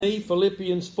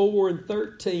Philippians 4 and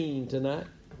 13 tonight.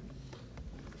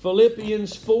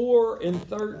 Philippians 4 and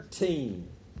 13.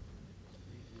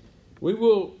 We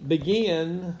will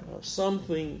begin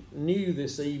something new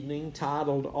this evening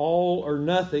titled All or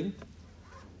Nothing.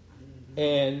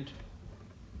 And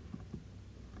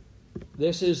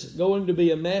this is going to be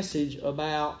a message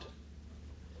about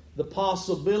the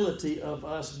possibility of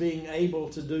us being able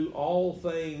to do all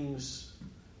things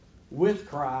with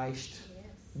Christ,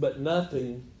 but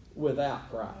nothing without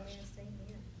Christ.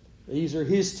 These are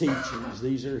His teachings.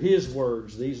 These are His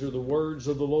words. These are the words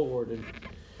of the Lord. And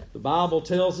the Bible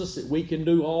tells us that we can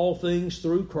do all things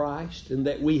through Christ and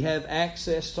that we have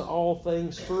access to all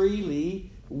things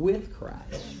freely with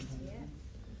Christ.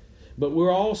 But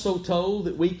we're also told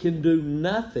that we can do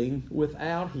nothing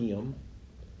without Him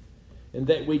and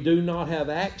that we do not have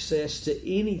access to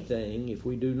anything if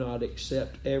we do not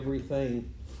accept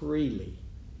everything freely.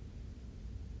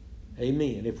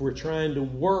 Amen. If we're trying to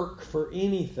work for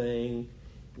anything,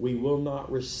 we will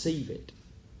not receive it.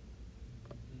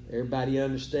 Everybody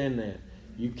understand that?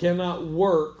 You cannot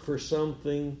work for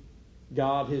something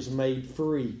God has made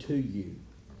free to you.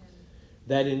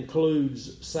 That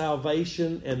includes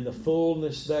salvation and the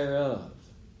fullness thereof.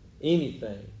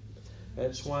 Anything.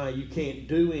 That's why you can't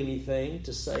do anything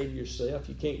to save yourself.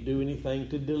 You can't do anything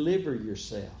to deliver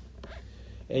yourself.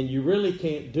 And you really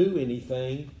can't do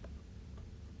anything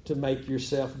to make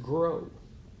yourself grow.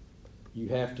 You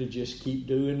have to just keep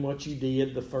doing what you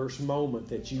did the first moment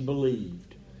that you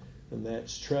believed. And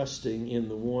that's trusting in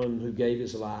the one who gave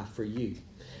His life for you.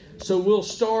 So we'll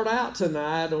start out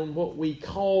tonight on what we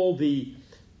call the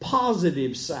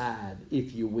positive side,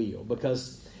 if you will,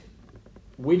 because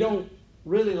we don't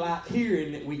really like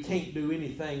hearing that we can't do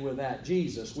anything without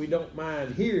Jesus. We don't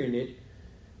mind hearing it,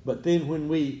 but then when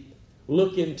we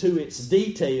look into its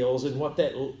details and what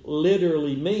that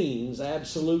literally means,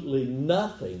 absolutely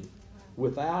nothing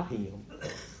without Him,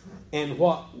 and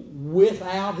what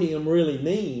without Him really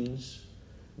means,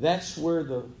 that's where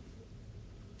the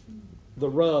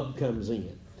rub comes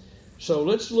in. So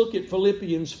let's look at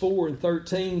Philippians 4 and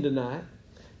 13 tonight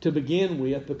to begin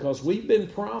with, because we've been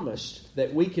promised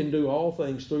that we can do all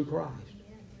things through Christ.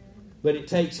 But it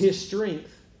takes His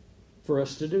strength for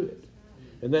us to do it.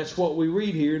 And that's what we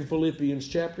read here in Philippians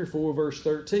chapter 4, verse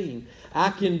 13.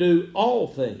 I can do all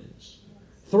things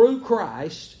through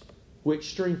Christ,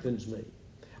 which strengthens me.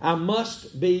 I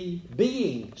must be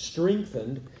being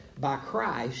strengthened by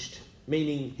Christ,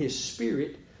 meaning His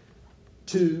Spirit,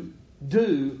 to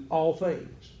do all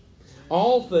things.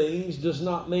 All things does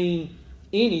not mean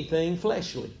anything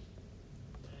fleshly.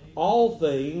 All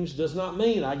things does not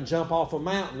mean I can jump off a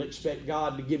mountain and expect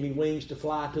God to give me wings to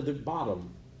fly to the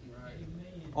bottom.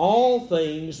 All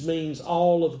things means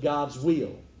all of God's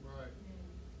will.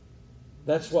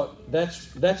 That's what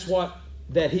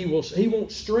He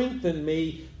won't strengthen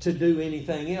me to do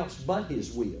anything else but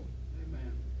His will.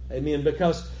 Amen.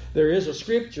 Because there is a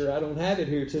scripture, I don't have it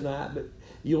here tonight, but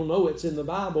you'll know it's in the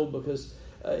Bible because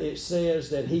it says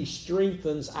that He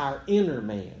strengthens our inner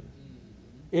man.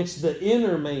 It's the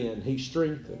inner man He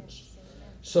strengthens.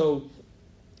 So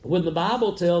when the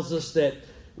Bible tells us that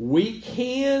we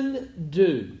can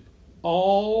do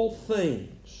all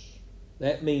things,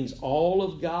 that means all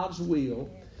of God's will,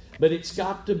 but it's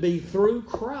got to be through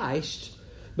Christ,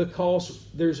 because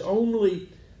there's only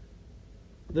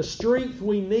the strength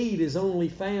we need is only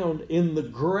found in the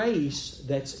grace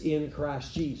that's in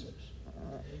Christ Jesus.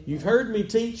 You've heard me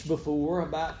teach before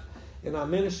about, and I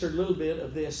ministered a little bit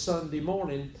of this Sunday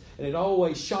morning, and it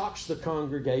always shocks the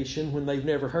congregation when they've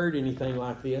never heard anything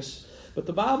like this. But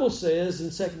the Bible says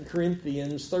in 2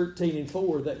 Corinthians 13 and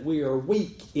 4 that we are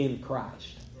weak in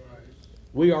Christ.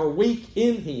 We are weak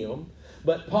in Him.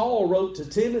 But Paul wrote to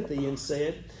Timothy and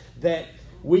said that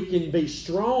we can be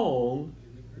strong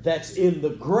that's in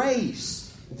the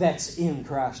grace that's in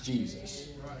Christ Jesus.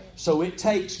 So it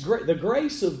takes the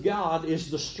grace of God is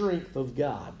the strength of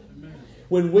God.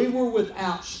 When we were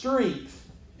without strength,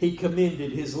 He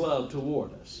commended His love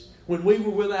toward us. When we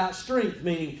were without strength,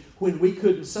 meaning when we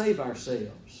couldn't save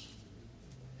ourselves.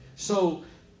 So,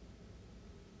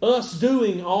 us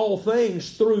doing all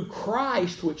things through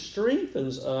Christ, which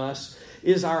strengthens us,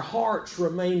 is our hearts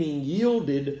remaining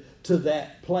yielded to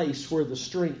that place where the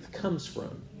strength comes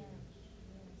from,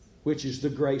 which is the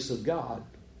grace of God,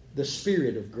 the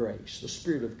Spirit of grace, the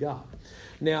Spirit of God.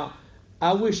 Now,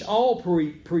 I wish all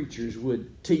preachers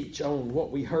would teach on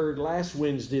what we heard last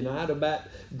Wednesday night about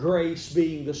grace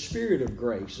being the Spirit of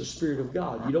grace, the Spirit of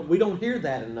God. We don't hear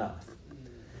that enough.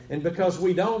 And because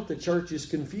we don't, the church is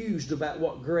confused about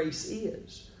what grace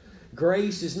is.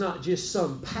 Grace is not just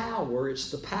some power,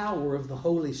 it's the power of the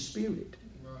Holy Spirit.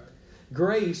 Right.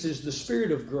 grace is the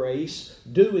Spirit of grace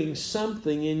doing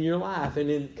something in your life. And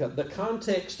in the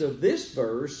context of this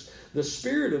verse, the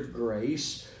Spirit of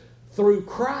grace, through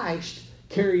Christ,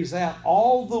 carries out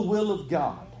all the will of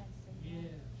God.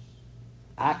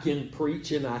 I can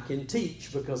preach and I can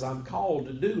teach because I'm called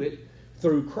to do it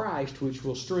through Christ, which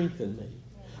will strengthen me.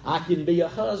 I can be a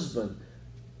husband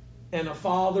and a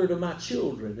father to my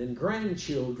children and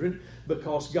grandchildren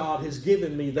because God has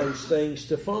given me those things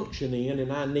to function in,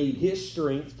 and I need His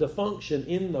strength to function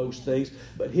in those things.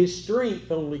 But His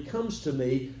strength only comes to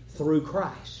me through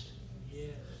Christ.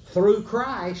 Yes. Through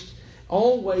Christ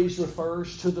always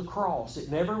refers to the cross. It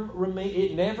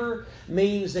never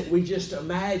means that we just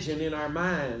imagine in our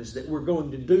minds that we're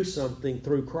going to do something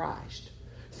through Christ.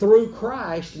 Through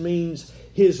Christ means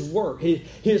His work.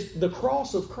 The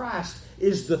cross of Christ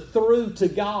is the through to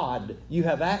God you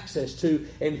have access to,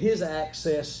 and His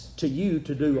access to you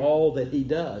to do all that He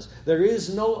does. There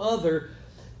is no other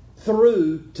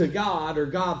through to God or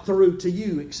God through to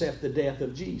you except the death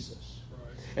of Jesus.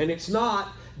 Right. And it's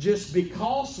not just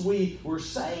because we were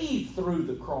saved through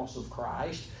the cross of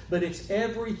Christ, but it's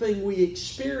everything we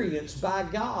experience by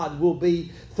God will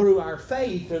be through our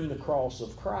faith in the cross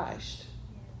of Christ.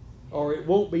 Or it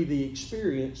won't be the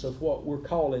experience of what we're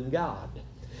calling God.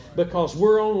 Because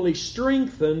we're only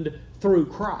strengthened through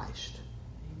Christ.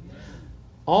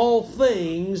 All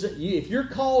things, if you're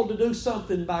called to do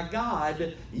something by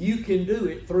God, you can do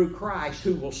it through Christ,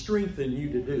 who will strengthen you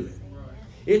to do it.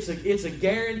 It's a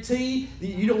guarantee that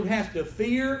you don't have to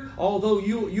fear, although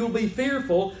you'll be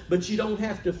fearful, but you don't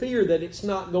have to fear that it's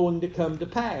not going to come to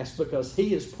pass, because He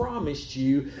has promised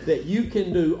you that you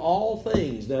can do all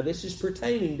things. Now, this is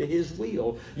pertaining to His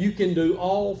will. You can do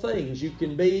all things. You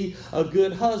can be a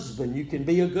good husband. You can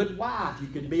be a good wife. You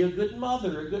can be a good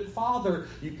mother, a good father.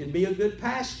 You can be a good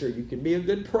pastor. You can be a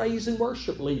good praise and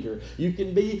worship leader. You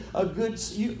can be a good...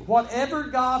 whatever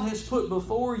God has put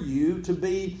before you to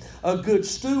be a good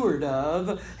steward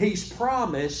of, He's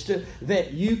promised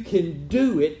that you can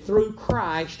do it through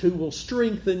Christ, who will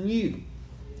strengthen you.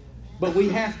 But we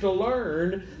have to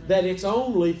learn that it's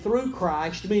only through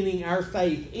Christ, meaning our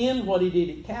faith in what He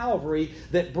did at Calvary,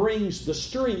 that brings the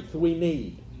strength we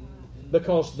need.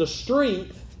 Because the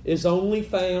strength is only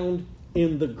found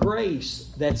in the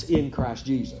grace that's in Christ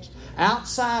Jesus.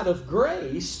 Outside of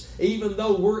grace, even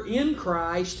though we're in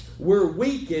Christ, we're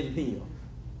weak in Him.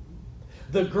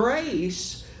 The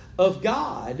grace of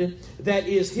God, that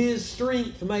is His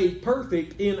strength made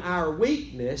perfect in our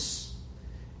weakness,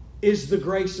 is the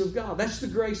grace of God. That's the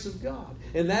grace of God.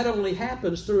 And that only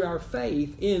happens through our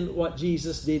faith in what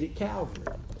Jesus did at Calvary.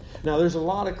 Now, there's a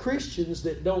lot of Christians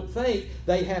that don't think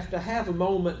they have to have a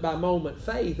moment-by-moment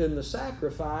faith in the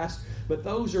sacrifice, but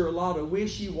those are a lot of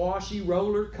wishy-washy,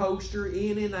 roller coaster,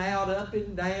 in and out, up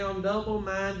and down,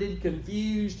 double-minded,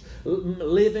 confused,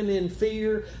 living in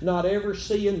fear, not ever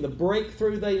seeing the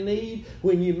breakthrough they need.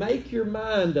 When you make your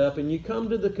mind up and you come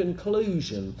to the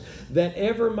conclusion that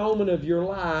every moment of your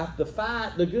life,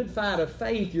 the good fight of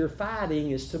faith you're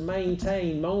fighting is to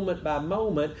maintain moment by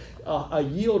moment a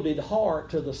yielded heart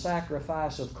to the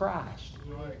sacrifice of Christ.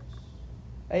 Right.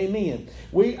 Amen.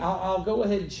 I'll go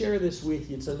ahead and share this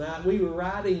with you tonight. We were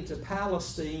riding to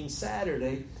Palestine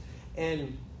Saturday,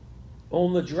 and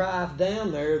on the drive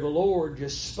down there, the Lord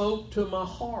just spoke to my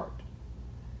heart.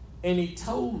 And He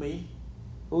told me,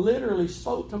 literally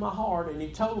spoke to my heart, and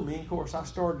He told me, of course I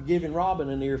started giving Robin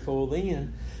an earful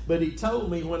then, but He told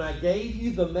me, when I gave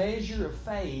you the measure of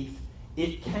faith,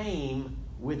 it came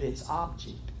with its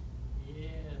object.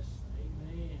 Yes,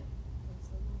 amen.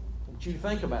 I want you to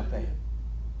think about that.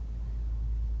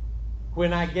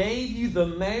 When I gave you the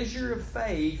measure of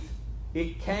faith,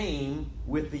 it came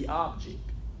with the object.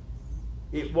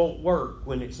 It won't work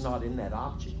when it's not in that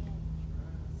object.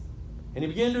 And He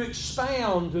began to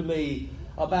expound to me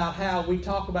about how we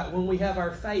talk about when we have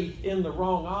our faith in the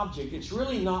wrong object. It's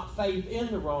really not faith in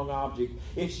the wrong object.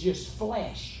 It's just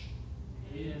flesh.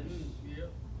 Yes.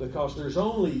 Because there's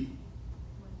only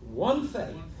one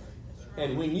faith.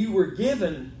 And when you were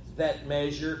given that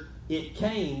measure, it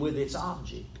came with its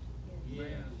object. Yes.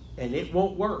 And it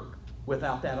won't work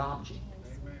without that object.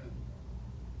 Amen.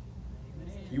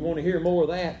 If you want to hear more of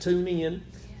that, tune in.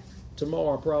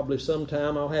 Tomorrow, probably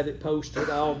sometime, I'll have it posted.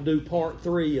 I'll do part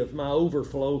 3 of my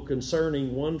overflow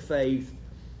concerning one faith,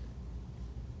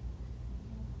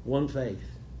 one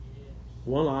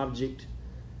object.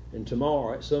 And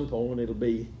tomorrow, at some point, it'll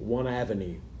be one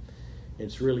avenue.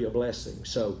 It's really a blessing.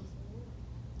 So,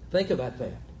 think about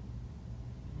that.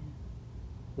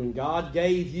 When God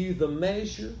gave you the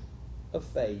measure of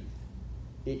faith,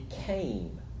 it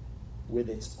came with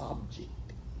its object.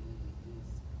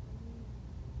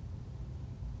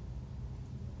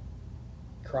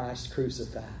 Christ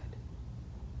crucified.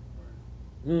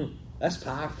 That's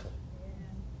powerful.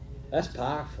 That's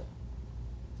powerful.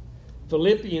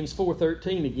 Philippians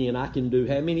 4:13 again, I can do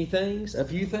how many things? A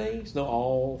few things? No,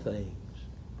 all things.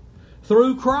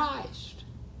 Through Christ.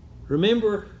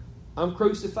 Remember, I'm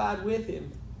crucified with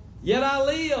Him. Yet I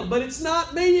live, but it's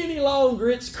not me any longer.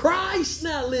 It's Christ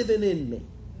now living in me.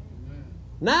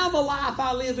 Now the life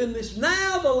I live in this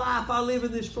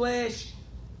flesh,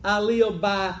 I live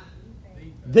by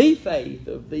the faith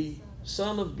of the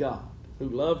Son of God who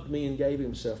loved me and gave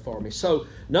Himself for me. So,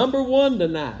 number one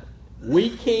tonight, we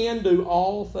can do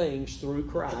all things through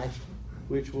Christ,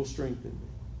 which will strengthen me.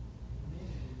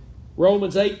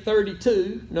 Romans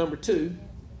 8:32, number 2,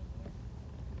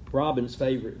 Robin's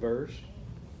favorite verse.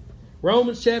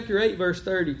 Romans chapter 8, verse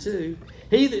 32.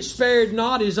 He that spared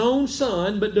not His own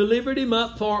Son, but delivered Him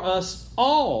up for us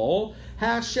all,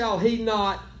 how shall He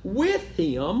not with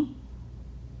Him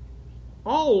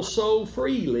also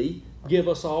freely give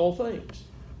us all things?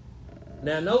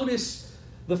 Now notice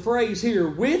the phrase here,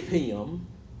 with Him,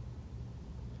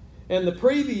 and the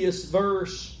previous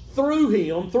verse, through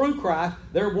Him, through Christ,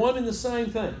 they're one and the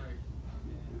same thing.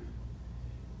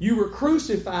 You were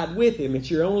crucified with Him. It's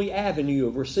your only avenue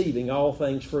of receiving all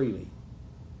things freely.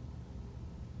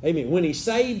 Amen. When He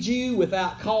saved you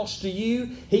without cost to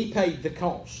you, He paid the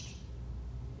cost.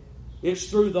 It's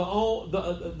through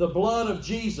the blood of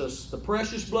Jesus, the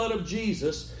precious blood of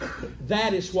Jesus,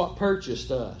 that is what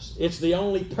purchased us. It's the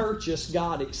only purchase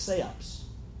God accepts.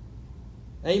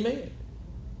 Amen.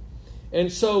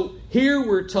 And so here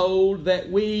we're told that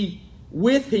we,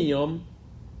 with Him,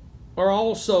 are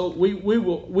also,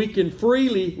 we can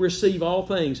freely receive all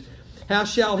things. How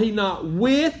shall He not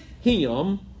with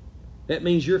Him, that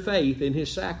means your faith in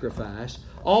His sacrifice,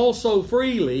 also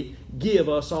freely give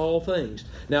us all things?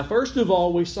 Now, first of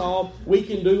all, we saw we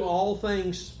can do all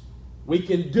things. We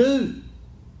can do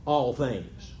all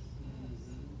things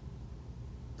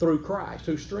through Christ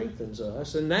who strengthens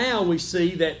us. And now we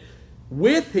see that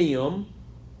with Him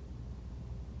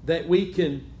that we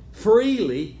can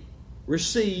freely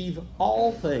receive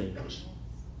all things.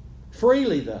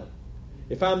 Freely, though.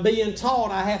 If I'm being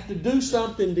taught I have to do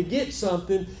something to get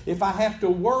something, if I have to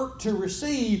work to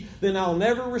receive, then I'll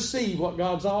never receive what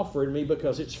God's offering me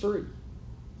because it's free.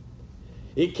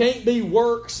 It can't be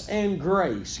works and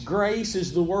grace. Grace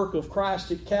is the work of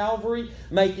Christ at Calvary,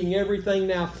 making everything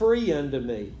now free unto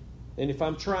me. And if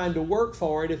I'm trying to work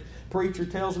for it, if a preacher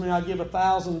tells me I give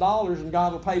 $1,000 and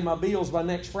God will pay my bills by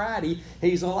next Friday,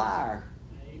 he's a liar.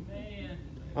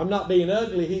 I'm not being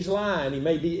ugly, he's lying. He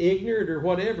may be ignorant or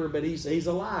whatever, but he's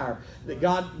a liar. That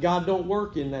God don't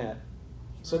work in that.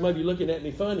 Some of you looking at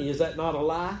me funny, is that not a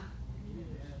lie?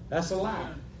 That's a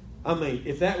lie. I mean,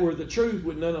 if that were the truth,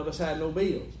 would none of us have no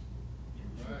bills?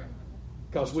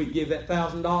 Because we'd give that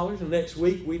 $1,000 and next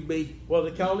week we'd be, what do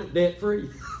they call it, debt free.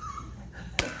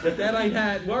 But that ain't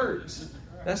how it works.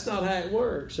 That's not how it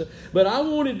works. But I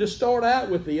wanted to start out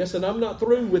with this, and I'm not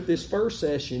through with this first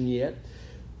session yet.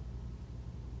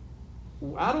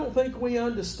 I don't think we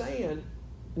understand,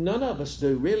 none of us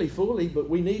do really fully, but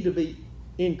we need to be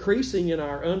increasing in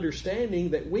our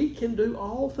understanding that we can do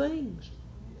all things.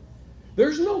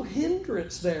 There's no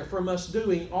hindrance there from us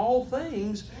doing all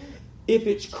things if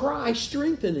it's Christ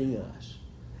strengthening us.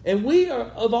 And we are,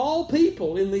 of all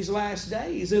people in these last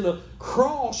days, in a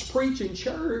cross-preaching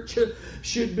church,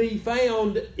 should be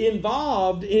found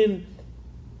involved in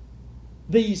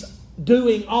these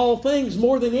doing all things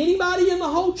more than anybody in the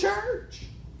whole church.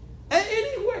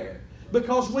 Anywhere.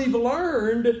 Because we've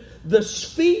learned the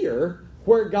sphere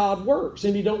where God works,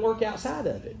 and He don't work outside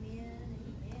of it.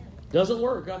 Doesn't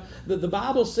work. The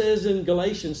Bible says in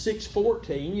Galatians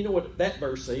 6:14, you know what that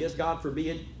verse says, God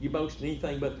forbid you boast in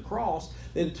anything but the cross.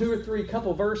 Then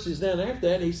couple verses down after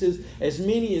that, he says, as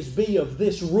many as be of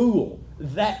this rule,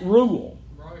 that rule.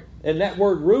 Right. And that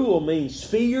word rule means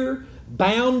sphere,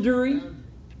 boundary.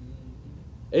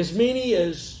 As many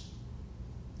as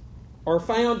are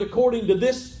found according to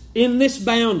this, in this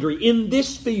boundary, in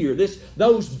this sphere,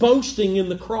 those boasting in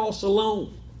the cross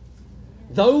alone.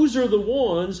 Those are the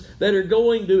ones that are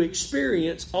going to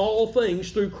experience all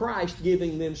things through Christ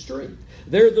giving them strength.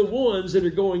 They're the ones that are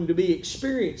going to be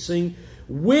experiencing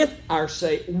with our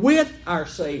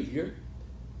Savior,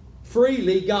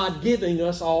 freely God giving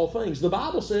us all things. The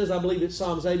Bible says, I believe it's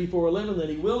Psalms 84:11, that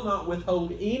He will not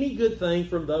withhold any good thing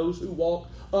from those who walk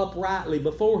uprightly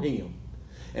before Him.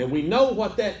 And we know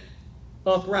what that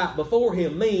upright before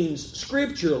Him means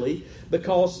scripturally,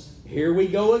 because here we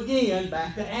go again,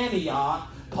 back to Antioch.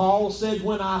 Paul said,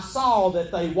 when I saw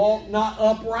that they walked not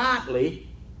uprightly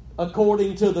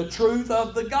according to the truth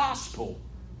of the gospel.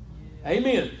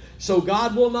 Amen. So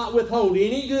God will not withhold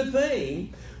any good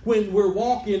thing when we're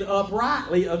walking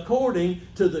uprightly according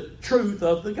to the truth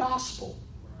of the gospel.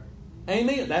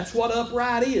 Amen. That's what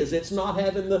upright is. It's not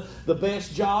having the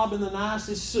best job and the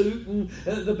nicest suit and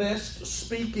the best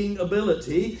speaking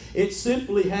ability. It's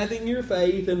simply having your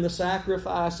faith in the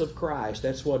sacrifice of Christ.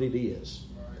 That's what it is.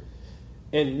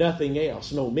 And nothing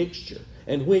else, no mixture.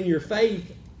 And when your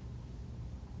faith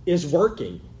is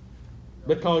working,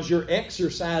 because you're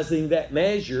exercising that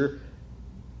measure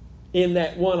in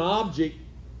that one object,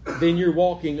 then you're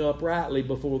walking uprightly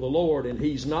before the Lord, and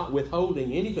He's not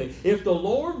withholding anything. If the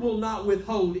Lord will not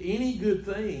withhold any good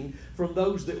thing from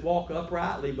those that walk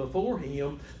uprightly before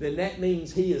Him, then that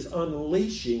means He is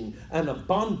unleashing an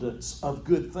abundance of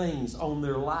good things on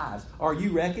their lives. Are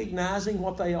you recognizing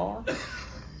what they are?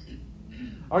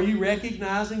 Are you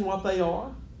recognizing what they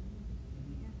are?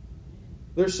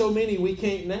 There's so many we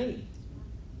can't name.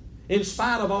 In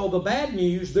spite of all the bad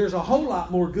news, there's a whole lot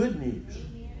more good news.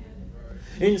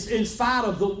 In spite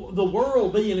of the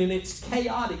world being in its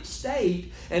chaotic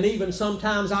state, and even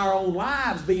sometimes our own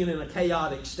lives being in a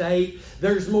chaotic state,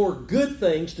 there's more good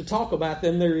things to talk about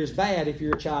than there is bad if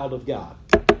you're a child of God.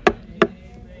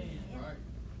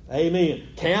 Amen.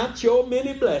 Count your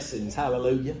many blessings.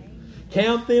 Hallelujah.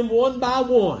 Count them one by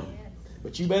one.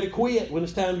 But you better quit when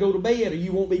it's time to go to bed, or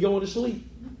you won't be going to sleep.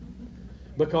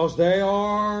 Because they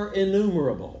are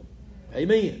innumerable.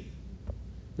 Amen.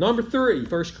 Number 3,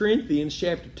 1 Corinthians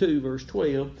chapter 2, verse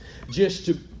 12. Just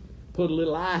to put a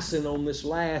little icing on this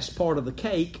last part of the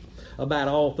cake about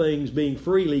all things being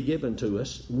freely given to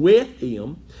us with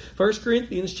Him. 1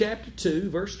 Corinthians chapter 2,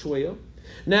 verse 12.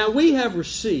 Now we have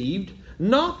received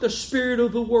not the spirit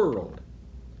of the world,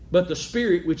 but the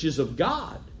Spirit which is of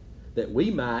God, that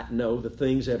we might know the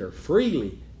things that are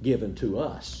freely given to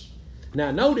us.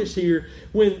 Now notice here,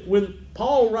 when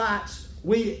Paul writes,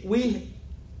 we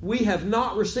have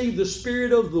not received the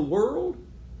spirit of the world.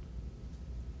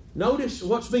 Notice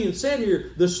what's being said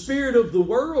here. The spirit of the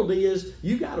world is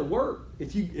you got to work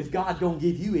if God don't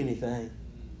give you anything.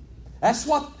 That's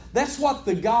what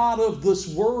the God of this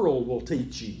world will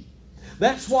teach you.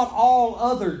 That's what all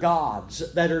other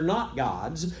gods that are not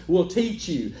gods will teach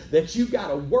you. That you got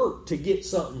to work to get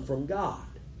something from God.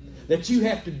 That you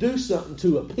have to do something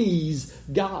to appease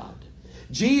God.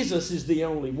 Jesus is the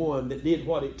only one that did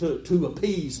what it took to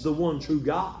appease the one true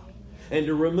God and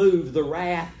to remove the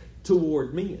wrath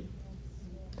toward men.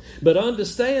 But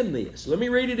understand this. Let me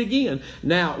read it again.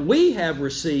 Now, we have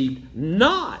received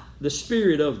not the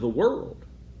spirit of the world,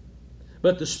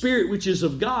 but the Spirit which is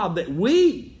of God, that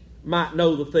we might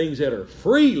know the things that are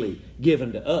freely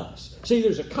given to us. See,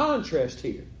 there's a contrast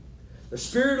here. The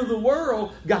spirit of the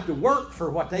world got to work for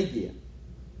what they get.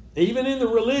 Even in the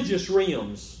religious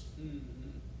realms.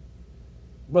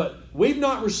 But we've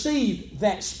not received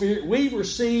that Spirit. We've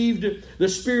received the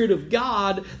Spirit of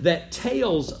God that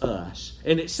tells us.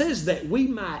 And it says that we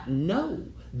might know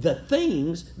the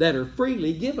things that are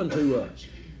freely given to us.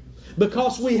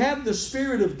 Because we have the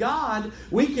Spirit of God,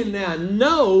 we can now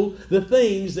know the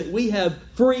things that we have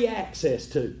free access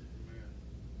to.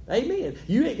 Amen.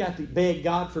 You ain't got to beg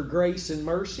God for grace and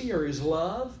mercy or His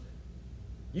love.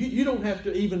 You don't have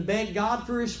to even beg God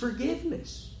for His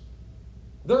forgiveness.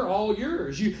 They're all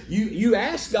yours. You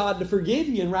ask God to forgive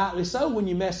you, and rightly so, when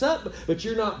you mess up, but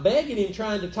you're not begging Him,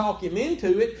 trying to talk Him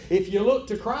into it. If you look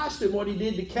to Christ and what He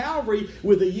did to Calvary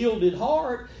with a yielded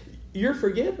heart, you're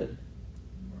forgiven.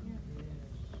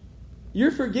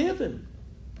 You're forgiven.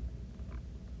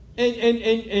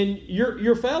 And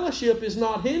your fellowship is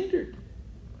not hindered.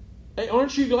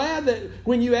 Aren't you glad that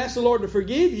when you ask the Lord to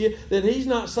forgive you, that He's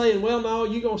not saying, well, no,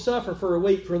 you're going to suffer for a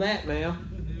week for that now.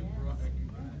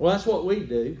 Well, that's what we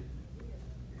do.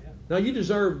 Now, you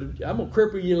deserve to, I'm going to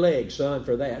cripple your legs, son,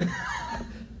 for that.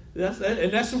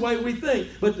 That's the way we think.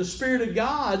 But the Spirit of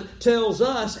God tells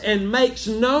us and makes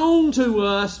known to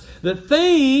us the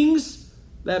things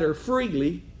that are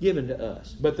freely given to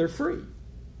us. But they're free.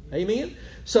 Amen?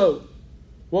 So,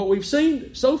 what we've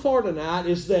seen so far tonight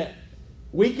is that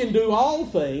we can do all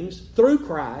things through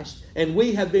Christ, and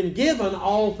we have been given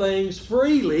all things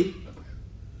freely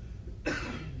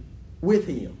with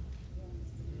Him.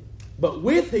 But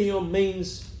with Him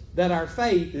means that our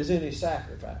faith is in His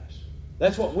sacrifice.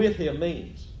 That's what with Him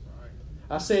means.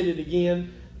 I said it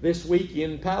again this week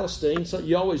in Palestine. So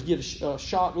you always get a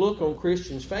shocked look on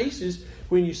Christians' faces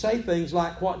when you say things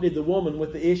like, what did the woman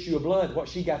with the issue of blood,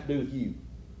 what's she got to do with you?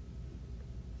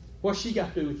 What's she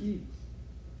got to do with you?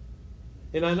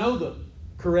 And I know the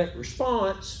correct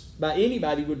response by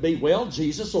anybody would be, well,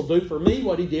 Jesus will do for me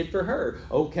what He did for her.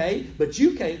 Okay, but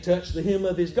you can't touch the hem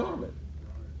of His garment.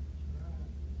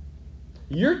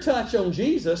 Your touch on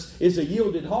Jesus is a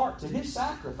yielded heart to His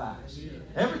sacrifice.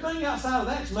 Everything outside of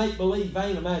that's make-believe,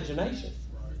 vain imagination.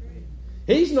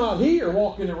 He's not here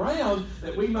walking around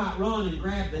that we might run and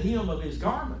grab the hem of His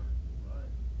garment.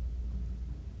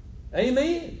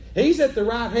 Amen. He's at the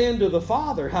right hand of the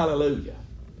Father. Hallelujah.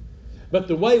 But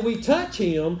the way we touch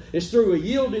Him is through a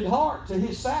yielded heart to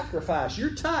His sacrifice.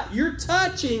 You're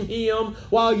touching Him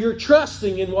while you're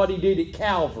trusting in what He did at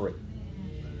Calvary.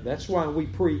 That's why we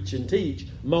preach and teach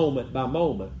moment by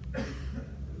moment.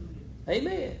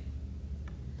 Amen.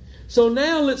 So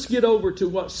now let's get over to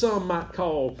what some might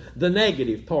call the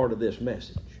negative part of this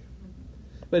message.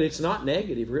 But it's not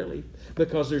negative, really,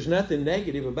 because there's nothing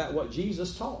negative about what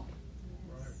Jesus taught.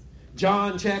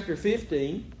 John chapter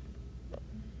 15,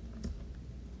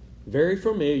 very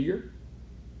familiar.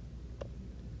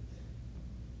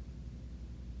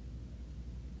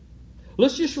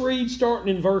 Let's just read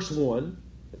starting in verse 1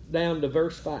 down to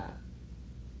verse 5.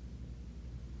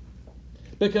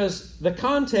 Because the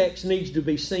context needs to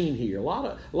be seen here. A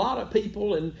lot of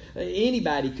people and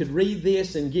anybody could read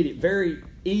this and get it very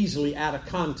easily out of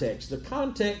context. The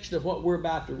context of what we're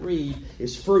about to read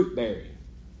is fruit bearing.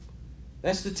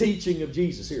 That's the teaching of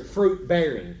Jesus here, fruit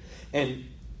bearing. And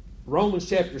Romans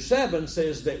chapter 7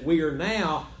 says that we are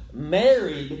now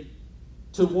married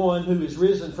to one who is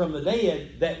risen from the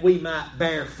dead that we might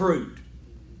bear fruit.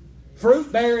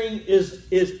 Fruit bearing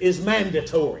is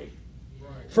mandatory.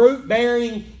 Fruit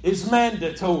bearing is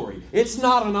mandatory. It's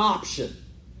not an option.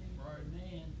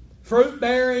 Fruit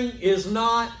bearing is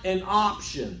not an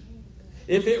option.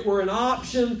 If it were an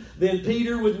option, then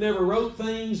Peter would never wrote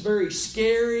things very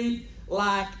scary,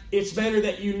 like it's better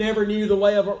that you never knew the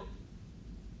way of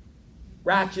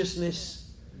righteousness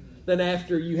than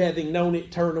after you having known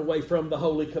it turn away from the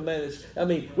holy commandments. I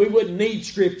mean, we wouldn't need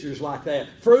scriptures like that.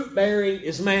 Fruit bearing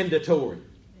is mandatory.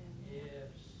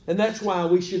 And that's why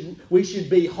we should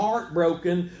be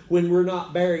heartbroken when we're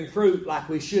not bearing fruit like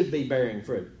we should be bearing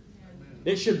fruit.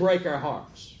 It should break our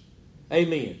hearts.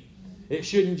 Amen. It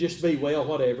shouldn't just be, well,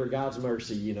 whatever, God's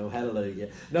mercy, hallelujah.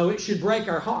 No, it should break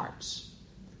our hearts.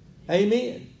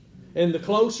 Amen. And the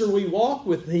closer we walk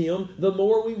with Him, the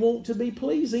more we want to be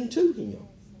pleasing to Him.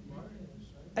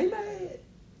 Amen.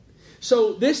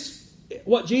 So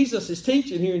what Jesus is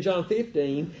teaching here in John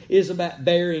 15 is about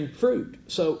bearing fruit.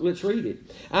 So let's read it.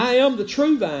 I am the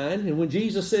true vine, and when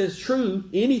Jesus says true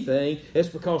anything, it's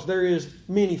because there is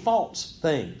many false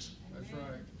things. That's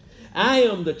right. I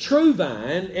am the true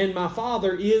vine, and my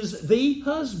Father is the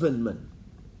husbandman.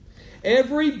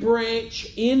 Every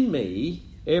branch in me,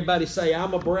 everybody say,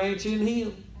 I'm a branch in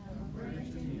Him.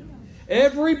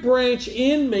 Every branch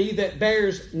in me that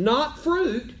bears not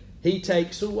fruit, He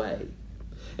takes away.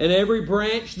 And every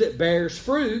branch that bears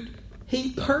fruit,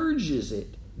 He purges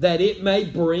it, that it may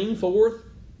bring forth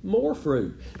more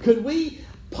fruit. Could we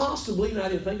possibly, and I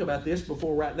didn't think about this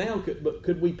before right now, but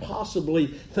could we possibly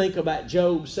think about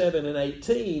Job 7 and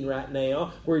 18 right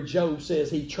now, where Job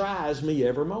says, He tries me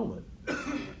every moment?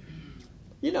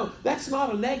 That's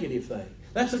not a negative thing.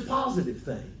 That's a positive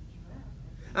thing.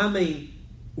 I mean,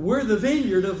 we're the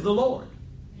vineyard of the Lord.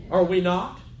 Are we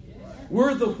not?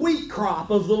 We're the wheat crop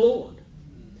of the Lord.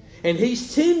 And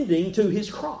He's tending to His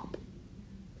crop.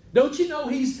 Don't you know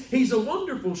He's a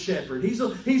wonderful shepherd. He's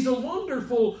a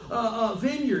wonderful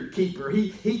vineyard keeper.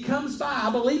 He comes by, I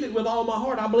believe it with all my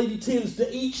heart. I believe He tends to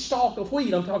each stalk of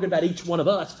wheat. I'm talking about each one of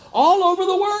us all over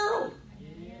the world.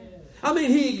 I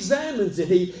mean, He examines it.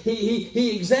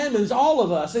 He examines all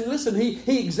of us. And listen,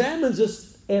 He examines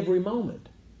us every moment.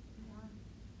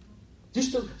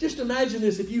 Just imagine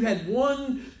this: if you had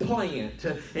one plant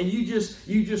and you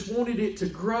just wanted it to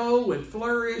grow and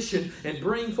flourish and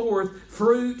bring forth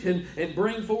fruit and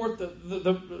bring forth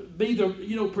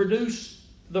produce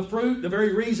the fruit, the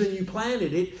very reason you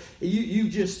planted it, you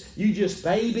just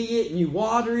baby it and you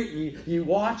water it and you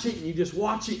watch it and you just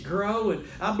watch it grow. And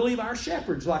I believe our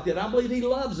shepherd's like that. I believe He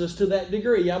loves us to that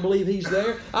degree. I believe He's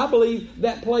there. I believe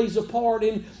that plays a part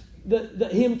in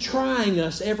Him trying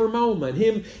us every moment,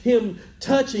 Him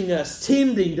touching us,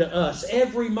 tending to us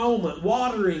every moment,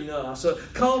 watering us,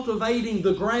 cultivating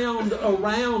the ground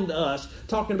around us,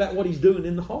 talking about what He's doing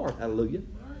in the heart. Hallelujah.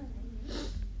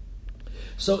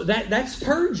 So that's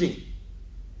purging.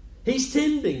 He's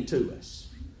tending to us.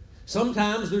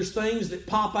 Sometimes there's things that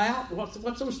pop out.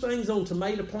 What's those things on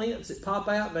tomato plants that pop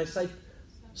out and they say,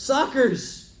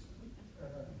 suckers.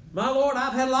 My Lord,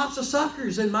 I've had lots of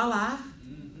suckers in my life.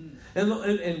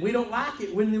 And we don't like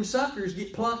it when them suckers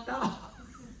get plucked off.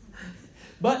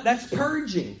 But that's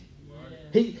purging.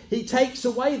 He takes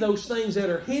away those things that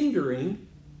are hindering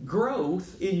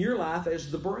growth in your life as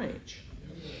the branch.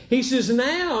 He says,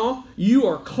 now you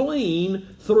are clean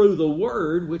through the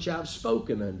word which I've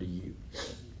spoken unto you.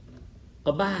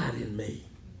 Abide in me.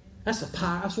 That's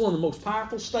one of the most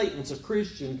powerful statements a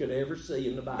Christian could ever see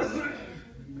in the Bible.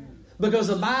 Because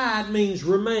abide means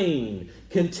remain,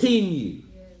 continue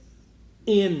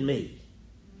in me.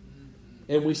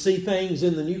 And we see things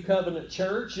in the New Covenant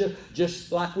church,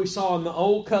 just like we saw in the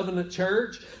Old Covenant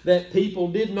church, that people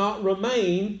did not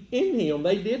remain in Him.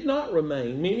 They did not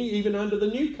remain. Many, even under the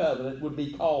New Covenant, would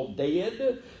be called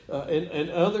dead, and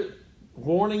other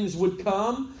warnings would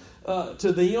come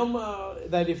to them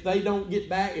that if they don't get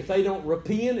back, if they don't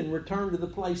repent and return to the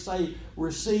place they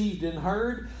received and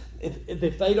heard,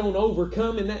 if they don't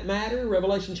overcome in that matter,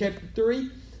 Revelation chapter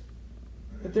 3,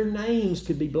 that their names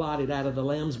could be blotted out of the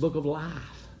Lamb's Book of Life.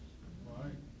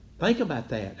 Right. Think about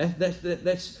that.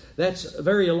 That's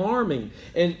very alarming.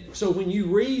 And so when you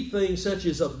read things such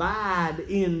as abide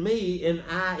in me and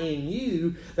I in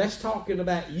you, that's talking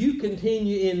about you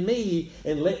continue in me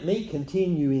and let me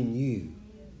continue in you.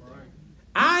 Right.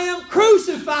 I am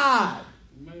crucified.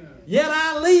 Amen. Yet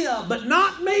I live, but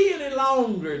not me any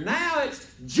longer. Now it's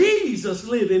Jesus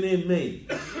living in me.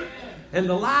 And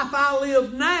the life I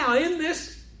live now in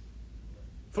this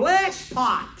flesh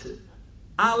pot,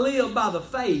 I live by the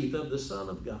faith of the Son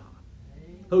of God,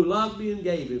 who loved me and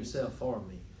gave Himself for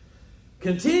me.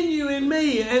 Continue in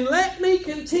me and let me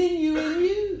continue in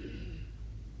you.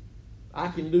 I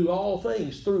can do all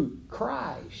things through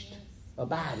Christ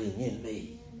abiding in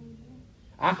me.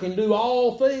 I can do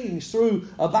all things through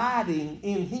abiding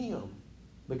in Him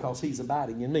because He's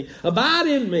abiding in me. Abide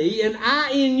in me and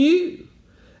I in you,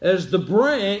 as the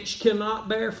branch cannot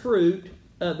bear fruit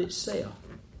of itself.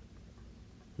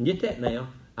 Get that now.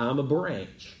 I'm a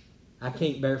branch. I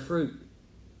can't bear fruit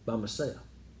by myself.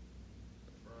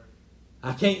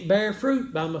 I can't bear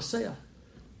fruit by myself.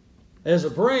 As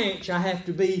a branch, I have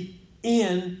to be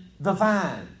in the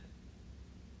vine.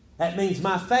 That means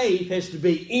my faith has to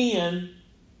be in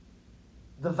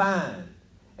the vine.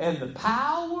 And the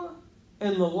power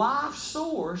and the life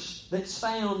source that's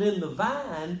found in the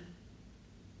vine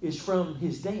is from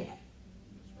His death.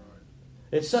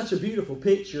 It's such a beautiful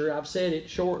picture. I've said it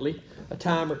shortly a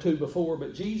time or two before,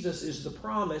 but Jesus is the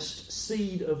promised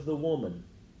seed of the woman.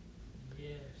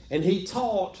 Yes. And He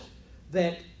taught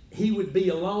that He would be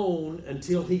alone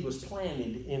until He was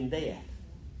planted in death.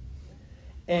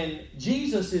 And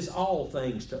Jesus is all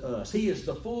things to us. He is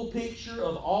the full picture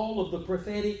of all of the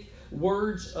prophetic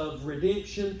words of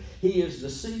redemption. He is the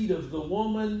seed of the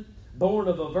woman, born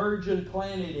of a virgin,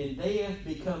 planted in death,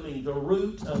 becoming the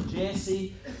root of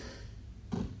Jesse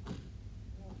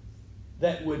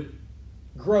that would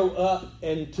grow up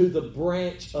into the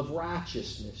branch of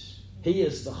righteousness. He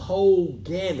is the whole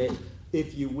gamut,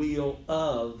 if you will,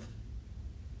 of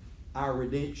our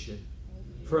redemption.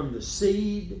 From the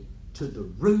seed to the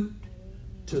root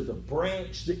to the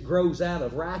branch that grows out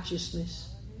of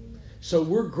righteousness. So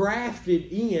we're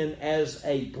grafted in as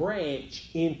a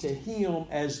branch into Him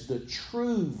as the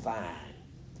true vine.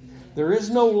 There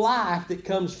is no life that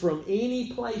comes from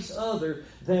any place other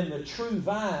than the true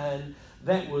vine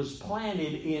that was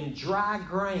planted in dry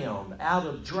ground, out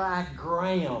of dry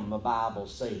ground, the Bible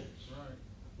says. Right.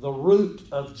 The root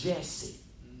of Jesse.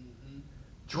 Mm-hmm.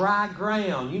 Dry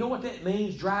ground. You know what that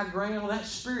means, dry ground? That's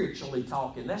spiritually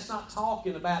talking. That's not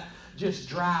talking about just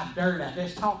dry dirt.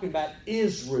 That's talking about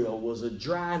Israel was a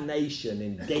dry nation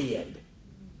and dead.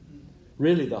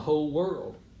 Really, the whole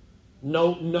world.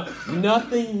 No,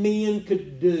 nothing men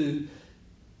could do.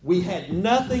 We had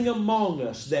nothing among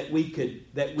us that we could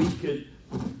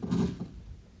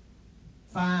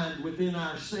find within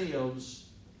ourselves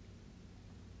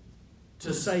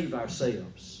to save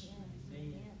ourselves.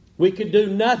 We could do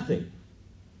nothing.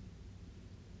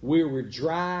 We were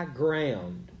dry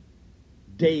ground,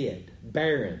 dead,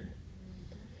 barren.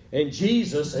 And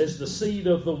Jesus, as the seed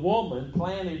of the woman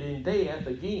planted in death,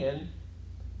 again,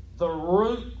 the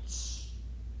roots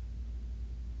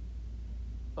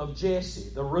of Jesse,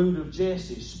 the root of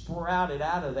Jesse sprouted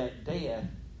out of that death.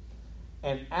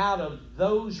 And out of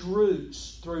those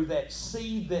roots, through that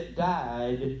seed that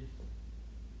died,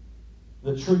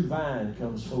 the true vine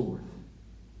comes forth.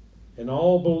 And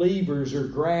all believers are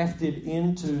grafted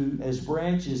into, as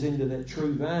branches, into that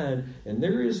true vine. And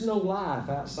there is no life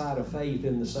outside of faith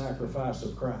in the sacrifice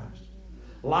of Christ.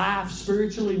 Life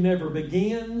spiritually never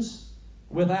begins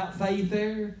without faith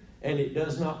there, and it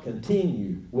does not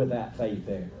continue without faith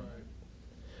there.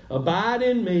 Abide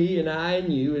in me and I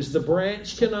in you, as the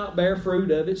branch cannot bear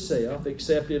fruit of itself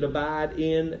except it abide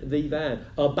in the vine.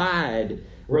 Abide,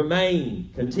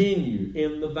 remain, continue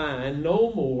in the vine.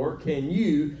 No more can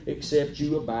you except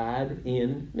you abide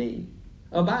in me.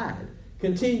 abide,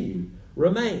 continue,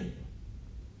 remain.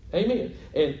 Amen.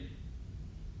 And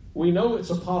we know it's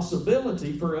a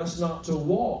possibility for us not to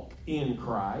walk in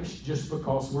Christ just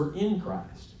because we're in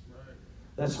Christ.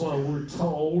 That's why we're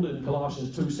told in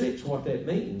Colossians 2:6 what that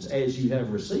means. As you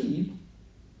have received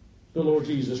the Lord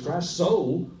Jesus Christ,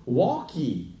 so walk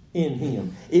ye in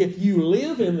Him. If you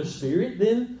live in the Spirit,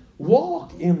 then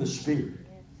walk in the Spirit.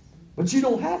 But you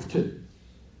don't have to.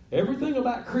 Everything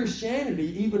about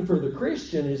Christianity, even for the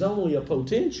Christian, is only a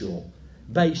potential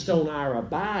based on our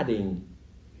abiding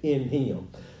in Him.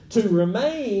 To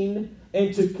remain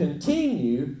and to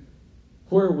continue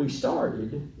where we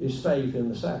started is faith in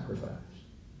the sacrifice.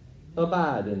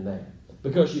 Abide in that.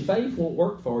 Because your faith won't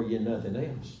work for you in nothing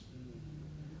else.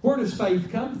 Where does faith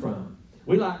come from?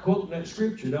 We like quoting that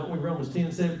scripture, don't we? Romans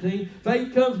 10:17.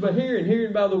 Faith comes by hearing,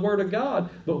 hearing by the Word of God.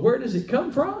 But where does it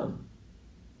come from?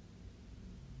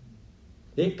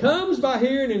 It comes by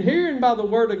hearing and hearing by the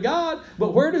Word of God.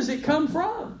 But where does it come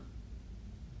from?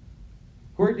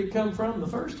 Where did it come from the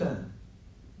first time?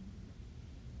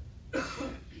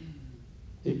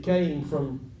 It came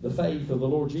from the faith of the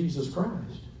Lord Jesus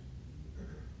Christ.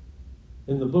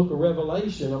 In the book of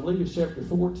Revelation, I believe it's chapter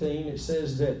 14, it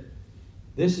says that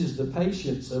this is the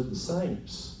patience of the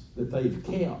saints, that they've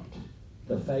kept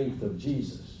the faith of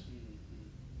Jesus.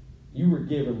 You were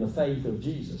given the faith of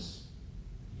Jesus.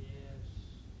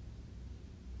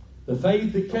 The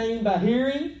faith that came by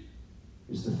hearing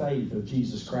is the faith of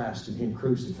Jesus Christ and Him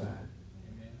crucified.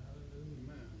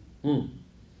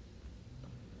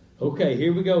 Okay,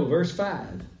 here we go. Verse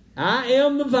 5. I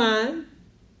am the vine,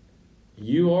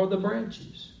 you are the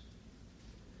branches.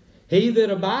 He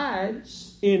that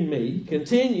abides in me,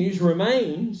 continues,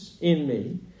 remains in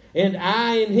me, and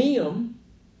I in him,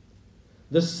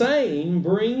 the same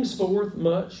brings forth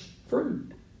much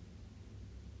fruit.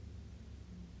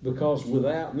 Because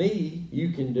without me,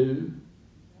 you can do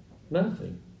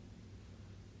nothing.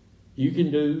 You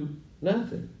can do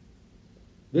nothing.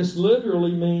 This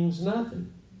literally means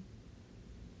nothing.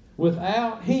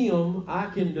 Without Him, I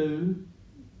can do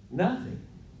nothing.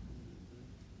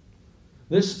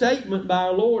 This statement by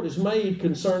our Lord is made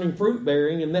concerning fruit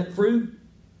bearing, and that fruit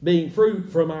being fruit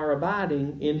from our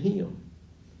abiding in Him.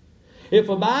 If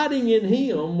abiding in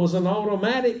Him was an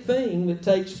automatic thing that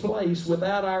takes place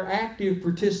without our active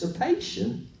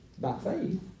participation by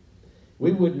faith,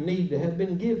 we wouldn't need to have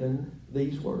been given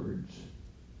these words.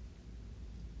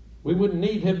 We wouldn't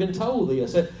need to have been told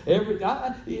this. Andrew,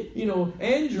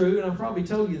 and I've probably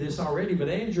told you this already, but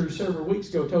Andrew several weeks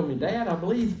ago told me, Dad, I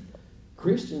believe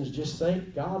Christians just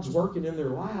think God's working in their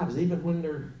lives even when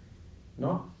they're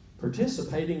not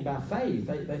participating by faith.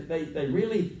 They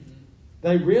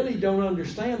really don't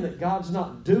understand that God's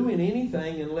not doing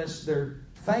anything unless their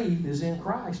faith is in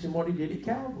Christ and what He did at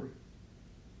Calvary.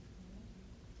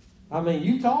 I mean,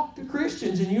 you talk to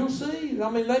Christians and you'll see. I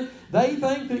mean, they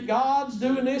think that God's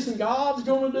doing this and God's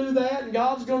going to do that and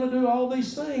God's going to do all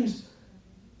these things.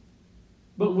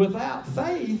 But without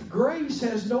faith, grace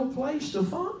has no place to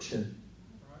function.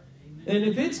 And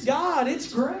if it's God,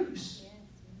 it's grace.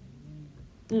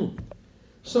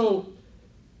 So,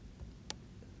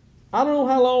 I don't know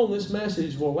how long this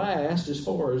message will last as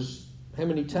far as how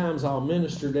many times I'll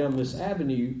minister down this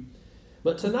avenue.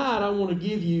 But tonight I want to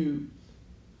give you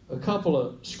a couple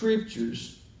of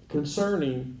scriptures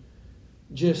concerning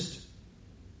just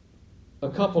a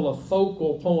couple of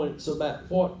focal points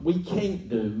about what we can't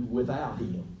do without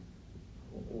Him.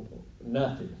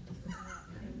 Nothing.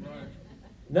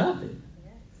 Nothing.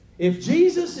 If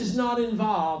Jesus is not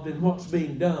involved in what's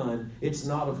being done, it's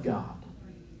not of God.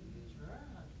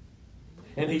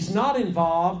 And He's not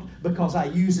involved because I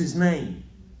use His name.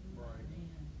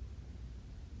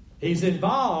 He's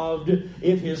involved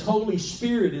if His Holy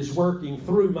Spirit is working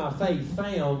through my faith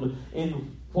found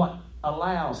in what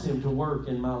allows Him to work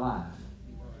in my life.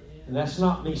 And that's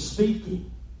not me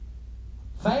speaking.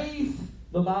 Faith,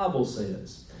 the Bible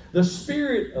says. The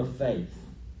spirit of faith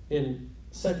in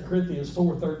 2 Corinthians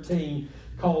 4:13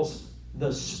 calls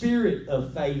the spirit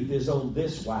of faith is on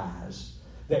this wise,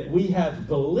 that we have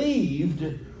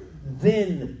believed,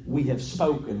 then we have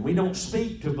spoken. We don't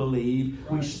speak to believe.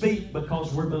 We speak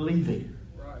because we're believing.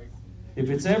 Right. If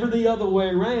it's ever the other way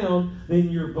around, then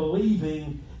you're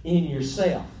believing in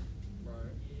yourself.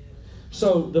 Right.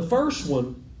 So the first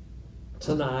one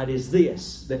tonight is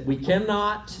this, that we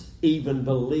cannot even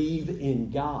believe in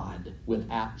God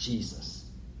without Jesus.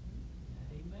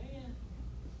 Amen.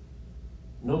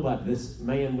 Nobody, this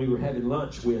man we were having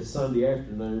lunch with Sunday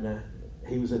afternoon,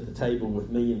 he was at the table with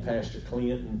me and Pastor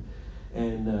Clint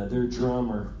and their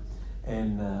drummer.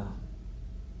 And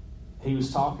he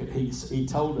was talking, he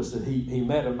told us that he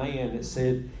met a man that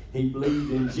said he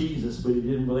believed in Jesus, but he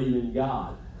didn't believe in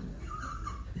God.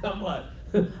 I'm like,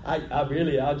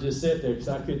 I'll just sit there because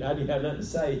I didn't have nothing to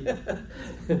say.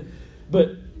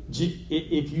 But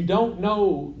if you don't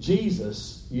know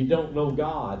Jesus, you don't know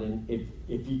God. And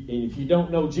if you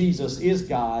don't know Jesus is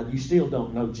God, you still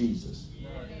don't know Jesus.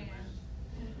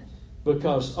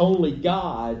 Because only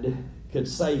God could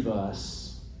save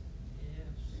us.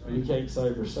 We can't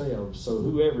save ourselves. So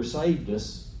whoever saved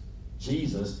us,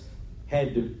 Jesus,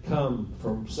 had to come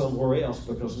from somewhere else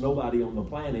because nobody on the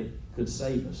planet could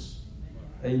save us.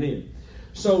 Amen.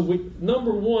 So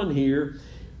number one here,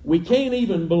 we can't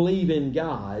even believe in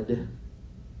God,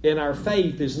 and our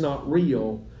faith is not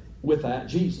real without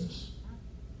Jesus.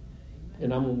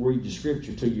 And I'm going to read the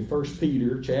scripture to you. 1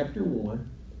 Peter chapter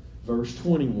 1, verse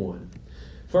 21.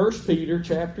 1 Peter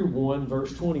chapter 1,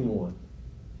 verse 21.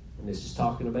 And this is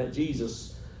talking about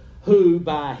Jesus, who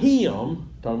by him,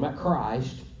 talking about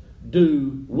Christ,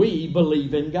 do we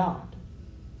believe in God.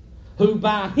 Who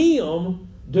by him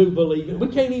do believe in. We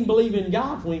can't even believe in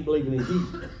God if we ain't believing in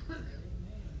Jesus.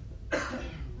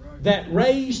 That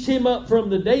raised him up from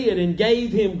the dead and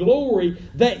gave him glory,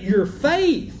 that your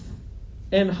faith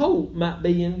and hope might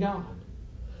be in God.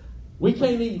 We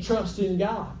can't even trust in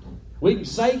God. We can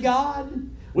say God.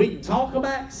 We can talk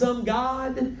about some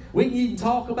God. We can even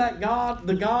talk about God,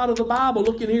 the God of the Bible.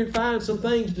 Look in here and find some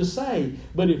things to say.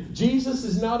 But if Jesus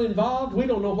is not involved, we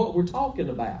don't know what we're talking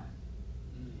about.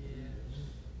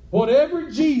 Whatever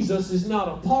Jesus is not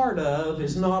a part of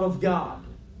is not of God.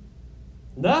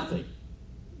 Nothing.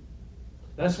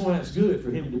 That's why it's good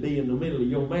for him to be in the middle of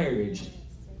your marriage.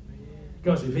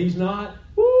 Because if he's not,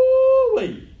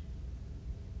 woo-wee.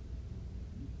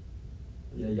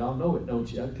 Yeah, y'all know it,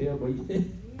 don't you? I tell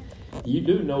you. You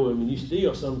do know him, and you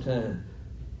still sometimes.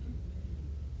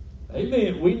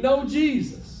 Amen. We know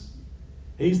Jesus.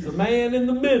 He's the man in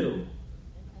the middle.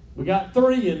 We got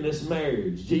three in this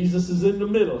marriage. Jesus is in the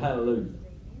middle. Hallelujah.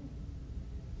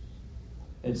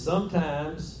 And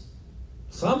sometimes,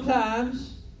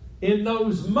 in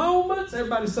those moments,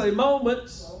 everybody say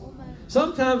moments.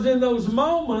 Sometimes in those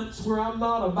moments where I'm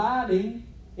not abiding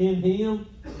in him,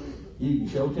 you can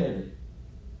show it.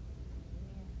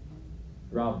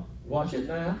 Rob, watch it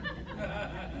now.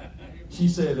 She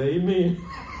said, amen.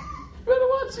 Better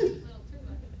watch it.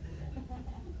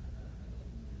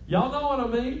 Y'all know what I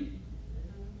mean?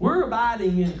 We're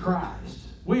abiding in Christ.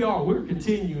 We are. We're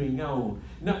continuing on.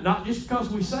 Not just because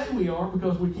we say we are,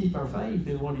 because we keep our faith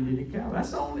in what he did at Calvary.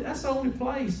 That's the only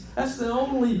place. That's the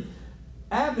only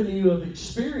avenue of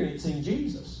experiencing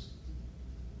Jesus.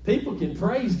 People can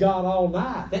praise God all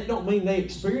night. That don't mean they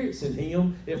experience in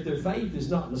him if their faith is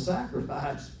not in the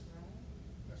sacrifice.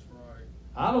 That's right.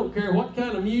 I don't care what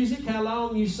kind of music, how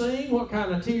long you sing, what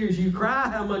kind of tears you cry,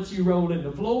 how much you roll in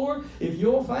the floor. If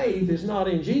your faith is not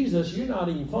in Jesus, you're not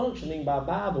even functioning by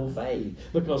Bible faith.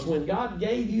 Because when God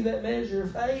gave you that measure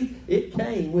of faith, it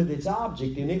came with its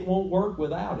object, and it won't work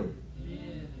without it.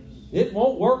 It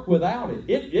won't work without it.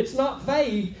 It's not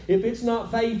faith if it's not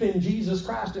faith in Jesus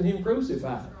Christ and him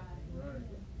crucified.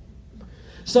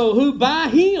 So who by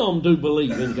him do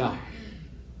believe in God.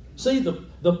 See,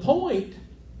 the point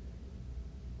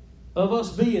of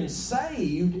us being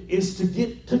saved is to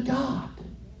get to God.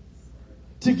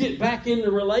 To get back in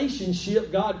the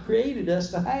relationship God created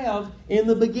us to have in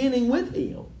the beginning with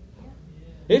him.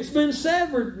 It's been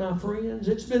severed, my friends.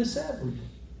 It's been severed.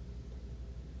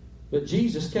 But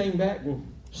Jesus came back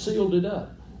and sealed it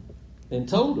up and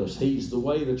told us he's the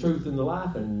way, the truth, and the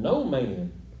life, and no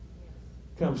man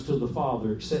comes to the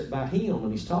Father except by him.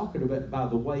 And he's talking about by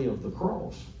the way of the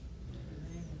cross.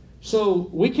 So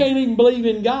we can't even believe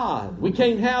in God. We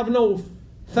can't have no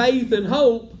faith and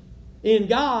hope in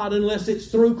God unless it's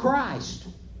through Christ.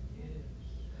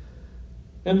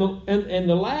 And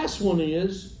the last one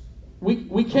is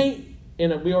we can't,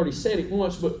 and we already said it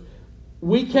once, but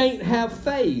we can't have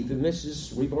faith, and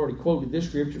we've already quoted this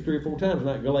scripture 3 or 4 times,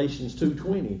 like Galatians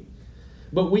 2:20.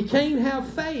 But we can't have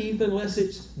faith unless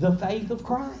it's the faith of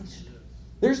Christ.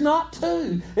 There's not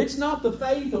two. It's not the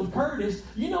faith of Curtis.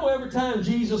 You know, every time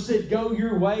Jesus said, go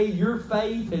your way, your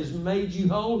faith has made you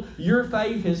whole, your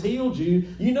faith has healed you.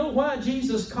 You know why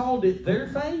Jesus called it their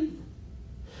faith?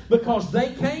 Because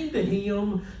they came to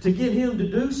him to get him to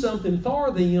do something for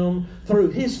them through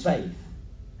his faith.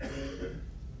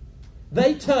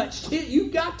 They touched it.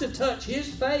 You've got to touch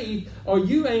his faith or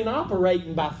you ain't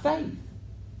operating by faith.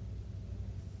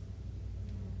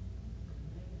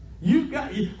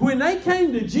 When they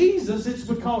came to Jesus, it's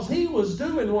because He was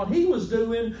doing what He was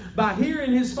doing by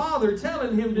hearing His Father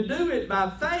telling Him to do it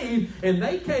by faith. And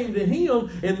they came to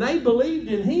Him and they believed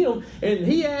in Him. And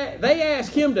they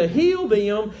asked Him to heal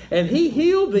them. And He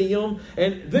healed them.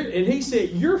 And He said,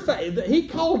 your faith. He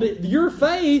called it your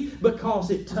faith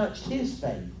because it touched His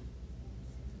faith.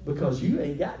 Because you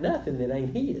ain't got nothing that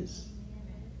ain't His.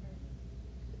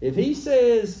 If He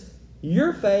says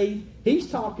your faith, He's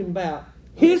talking about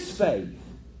His faith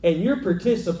and your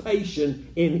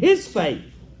participation in His faith.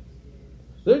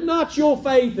 There's not your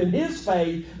faith and His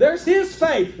faith. There's His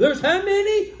faith. There's how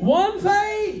many? One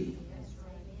faith.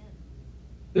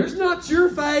 There's not your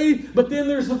faith, but then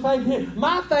there's the faith in Him.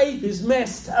 My faith is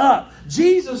messed up.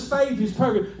 Jesus' faith is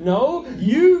perfect. No,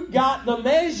 you got the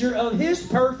measure of His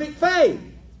perfect faith.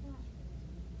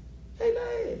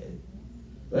 Amen.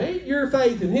 It ain't your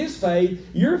faith and His faith.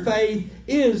 Your faith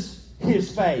is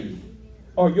His faith.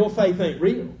 Or your faith ain't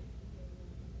real.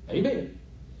 Amen.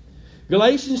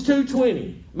 Galatians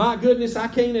 2:20. My goodness, I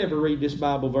can't ever read this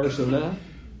Bible verse enough.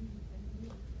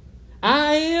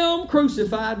 I am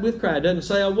crucified with Christ. Doesn't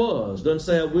say I was. Doesn't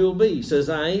say I will be. It says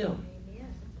I am.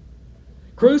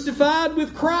 Crucified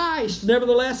with Christ.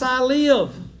 Nevertheless I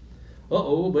live.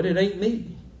 But it ain't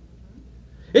me.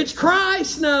 It's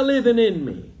Christ now living in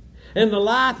me. And the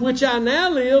life which I now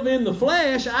live in the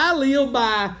flesh, I live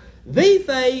by the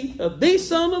faith of the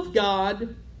Son of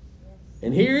God.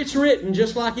 And here it's written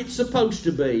just like it's supposed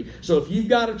to be. So if you've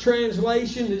got a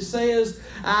translation that says,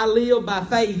 I live by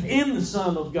faith in the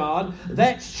Son of God,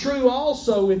 that's true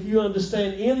also if you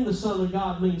understand in the Son of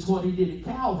God means what He did at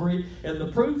Calvary. And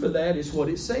the proof of that is what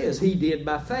it says. He did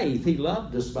by faith. He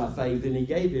loved us by faith and He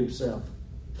gave Himself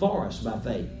for us by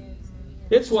faith.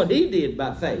 It's what He did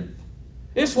by faith.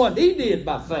 It's what He did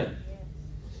by faith.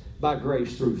 By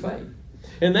grace through faith.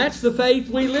 And that's the faith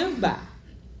we live by.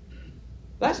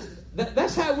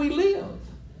 That's how we live.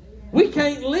 We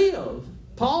can't live.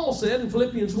 Paul said in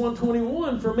Philippians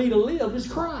 1:21, for me to live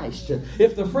is Christ.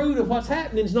 If the fruit of what's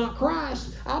happening is not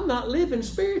Christ, I'm not living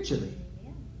spiritually.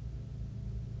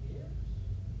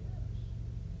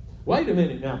 Wait a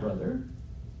minute now, brother.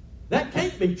 That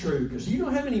can't be true, because you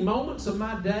know how many moments of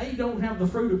my day don't have the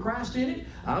fruit of Christ in it?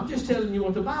 I'm just telling you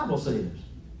what the Bible says.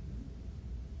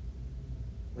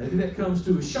 Maybe that comes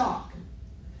to a shock.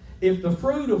 If the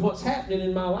fruit of what's happening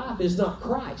in my life is not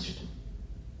Christ,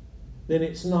 then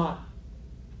it's not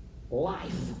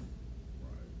life.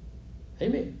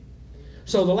 Amen.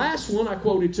 So the last one I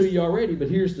quoted to you already, but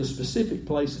here's the specific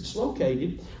place it's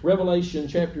located. Revelation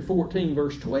chapter 14,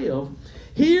 verse 12.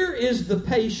 Here is the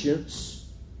patience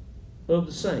of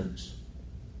the saints.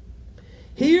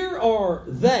 Here are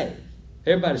they.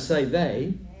 Everybody say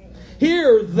they.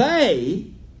 Here are they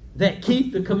that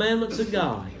keep the commandments of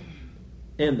God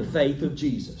and the faith of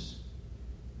Jesus.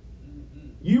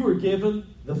 You were given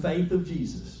the faith of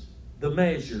Jesus, the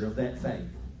measure of that faith.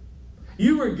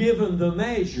 You were given the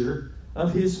measure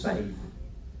of His faith,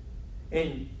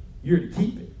 and you're to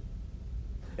keep it.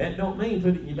 That don't mean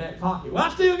put it in your back pocket. Well, I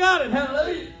still got it.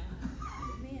 Hallelujah.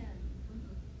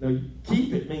 No,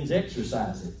 keep it means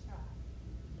exercise it.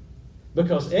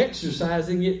 Because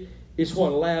exercising it is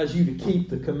what allows you to keep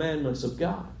the commandments of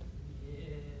God.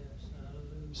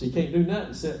 So you can't do nothing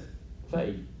except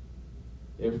faith.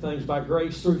 Everything's by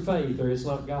grace through faith, or it's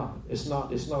not God. It's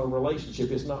not a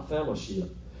relationship. It's not fellowship.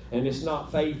 And it's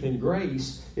not faith and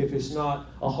grace if it's not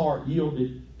a heart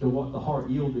yielded to what the heart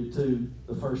yielded to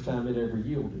the first time it ever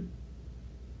yielded.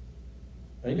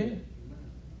 Amen.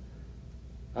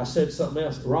 I said something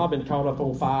else. Robin caught up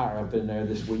on fire up in there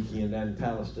this weekend down in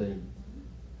Palestine.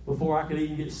 Before I could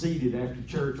even get seated after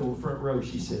church on the front row,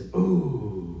 she said,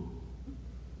 "Ooh,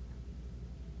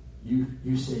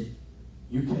 you said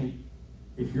you can't,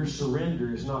 if your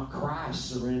surrender is not Christ's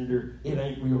surrender, it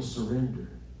ain't real surrender."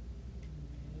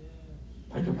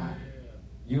 Think about it.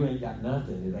 You ain't got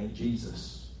nothing. It ain't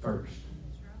Jesus first.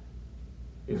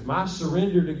 If my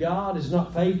surrender to God is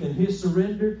not faith in His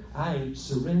surrender, I ain't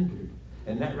surrendered.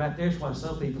 And that right there is why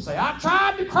some people say, I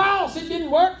tried the cross, it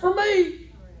didn't work for me.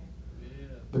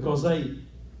 Because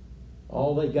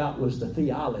all they got was the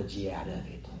theology out of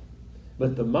it.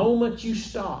 But the moment you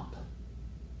stop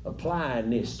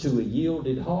applying this to a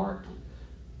yielded heart,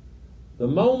 the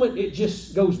moment it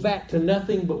just goes back to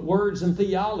nothing but words and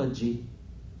theology,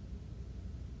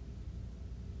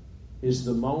 is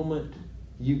the moment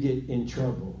you get in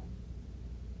trouble.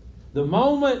 The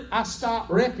moment I stop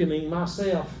reckoning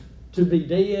myself to be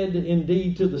dead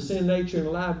indeed to the sin nature and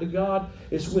alive to God,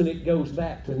 is when it goes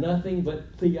back to nothing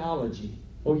but theology.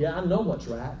 Oh yeah, I know what's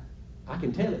right. I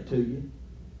can tell it to you.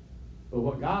 But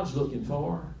what God's looking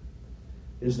for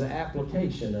is the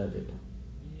application of it.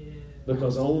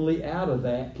 Because only out of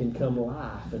that can come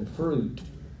life and fruit.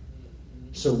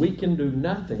 So we can do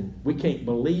nothing. We can't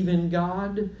believe in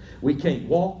God. We can't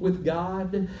walk with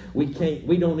God. We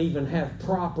don't even have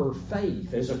proper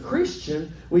faith. As a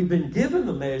Christian, we've been given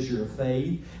the measure of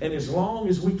faith, and as long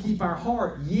as we keep our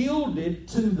heart yielded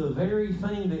to the very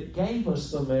thing that gave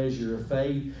us the measure of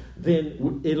faith,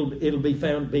 then it'll be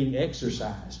found being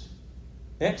exercised.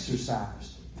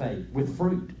 Exercised faith with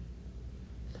fruit.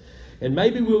 And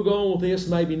maybe we'll go on with this,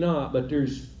 maybe not, but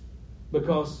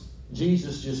because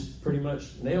Jesus just pretty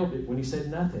much nailed it when he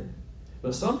said nothing.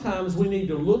 But sometimes we need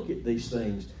to look at these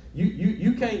things.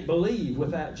 You can't believe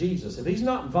without Jesus. If he's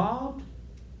not involved,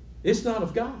 it's not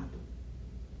of God.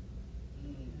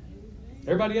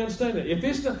 Everybody understand that? If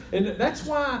it's not, and that's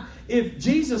why if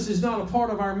Jesus is not a part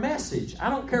of our message, I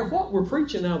don't care what we're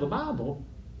preaching out of the Bible,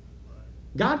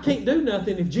 God can't do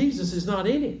nothing if Jesus is not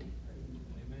in it.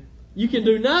 You can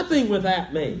do nothing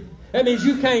without me. That means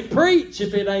you can't preach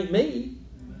if it ain't me.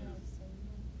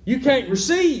 You can't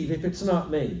receive if it's not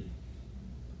me.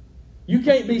 You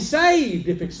can't be saved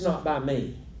if it's not by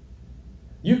me.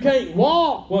 You can't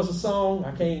walk was a song.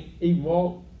 I can't even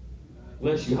walk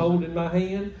unless you hold in my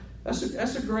hand.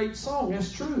 That's a great song.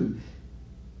 That's true.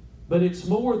 But it's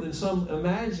more than some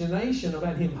imagination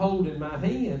about him holding my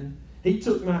hand. He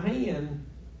took my hand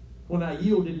when I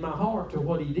yielded my heart to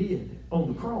what he did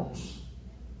on the cross.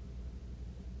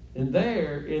 And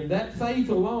there, in that faith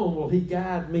alone, will he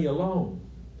guide me alone.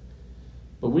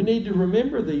 But we need to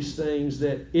remember these things,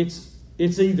 that it's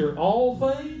either all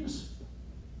things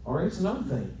or it's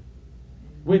nothing.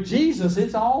 With Jesus,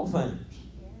 it's all things.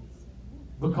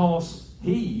 Because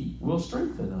he will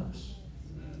strengthen us.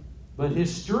 But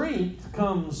his strength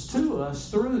comes to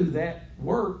us through that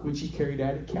work which he carried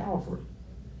out at Calvary.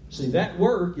 See, that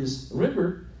work is,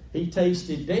 remember, he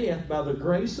tasted death by the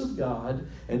grace of God,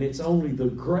 and it's only the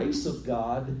grace of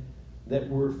God that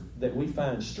we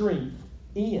find strength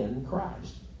in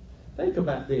Christ. Think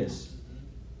about this.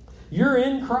 You're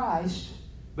in Christ,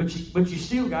 but you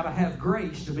still got to have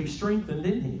grace to be strengthened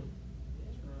in him.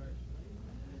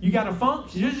 You got to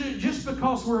function. Just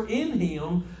because we're in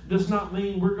him does not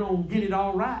mean we're going to get it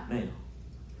all right now.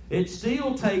 It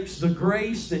still takes the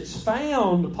grace that's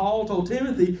found, Paul told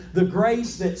Timothy, the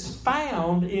grace that's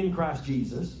found in Christ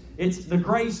Jesus. It's the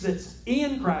grace that's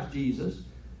in Christ Jesus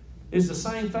is the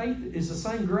same faith, is the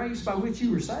same grace by which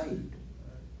you were saved.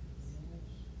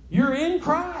 You're in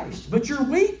Christ, but you're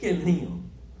weak in him.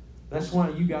 That's why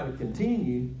you got to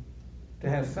continue to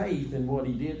have faith in what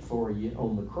he did for you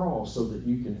on the cross, so that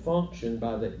you can function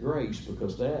by that grace,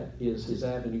 because that is his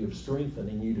avenue of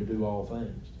strengthening you to do all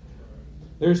things.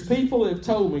 There's people that have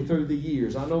told me through the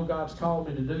years, I know God's called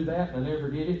me to do that, and I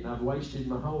never did it, and I've wasted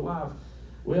my whole life.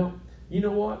 Well, you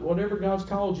know what? Whatever God's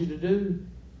called you to do,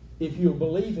 if you'll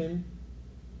believe him,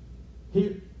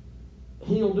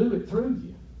 he'll do it through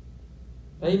you.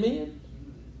 Amen?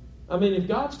 I mean, if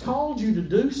God's called you to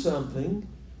do something,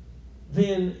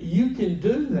 then you can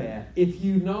do that if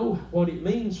you know what it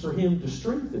means for him to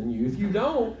strengthen you. If you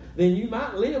don't, then you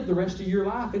might live the rest of your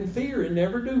life in fear and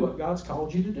never do what God's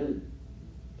called you to do.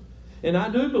 And I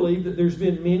do believe that there's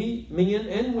been many men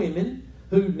and women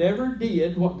who never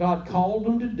did what God called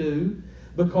them to do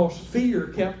because fear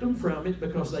kept them from it,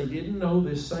 because they didn't know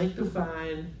this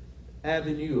sanctifying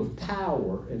avenue of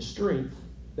power and strength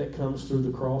that comes through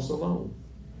the cross alone.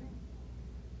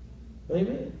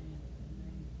 Amen.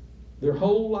 Their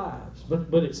whole lives.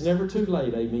 But it's never too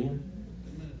late, amen.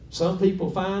 Some people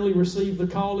finally receive the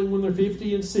calling when they're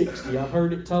 50 and 60. I've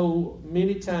heard it told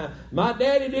many times. My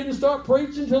daddy didn't start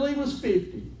preaching until he was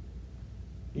 50.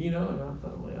 You know, and I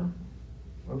thought, well,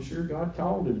 I'm sure God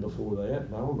called him before that.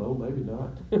 I don't know, maybe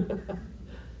not.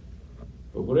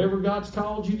 But whatever God's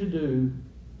called you to do,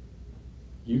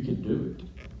 you can do it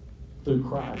through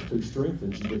Christ, who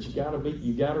strengthens you. But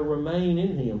you got to remain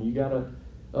in him. You got to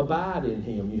abide in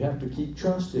him. You have to keep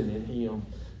trusting in him,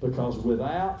 because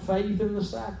without faith in the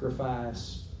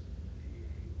sacrifice,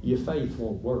 your faith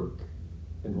won't work.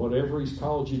 And whatever he's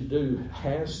called you to do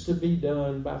has to be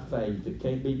done by faith. It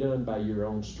can't be done by your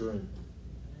own strength.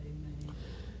 Amen.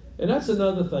 And that's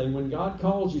another thing. When God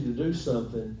calls you to do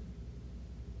something,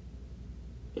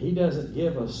 he doesn't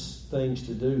give us things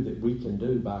to do that we can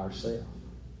do by ourselves.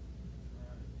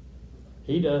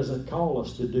 He doesn't call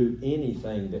us to do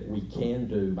anything that we can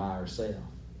do by ourselves.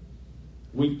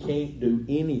 We can't do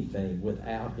anything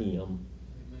without him.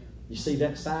 You see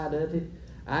that side of it?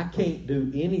 I can't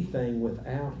do anything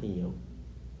without him.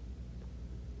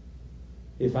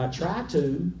 If I try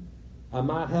to, I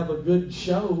might have a good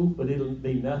show, but it'll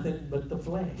be nothing but the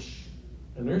flesh.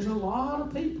 And there's a lot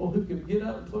of people who can get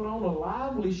up and put on a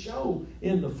lively show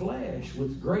in the flesh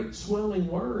with great swelling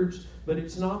words, but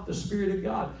it's not the Spirit of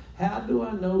God. How do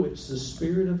I know it's the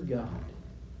Spirit of God?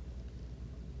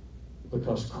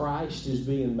 Because Christ is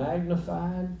being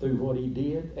magnified through what He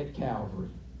did at Calvary.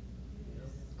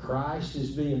 Christ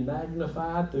is being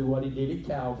magnified through what He did at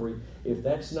Calvary. If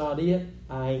that's not it,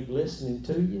 I ain't listening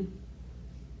to you.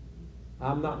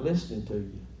 I'm not listening to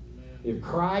you. If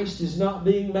Christ is not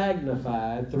being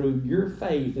magnified through your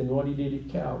faith in what He did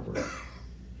at Calvary.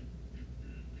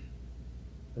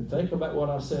 And think about what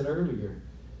I said earlier.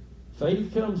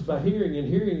 Faith comes by hearing, and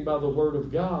hearing by the Word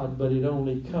of God, but it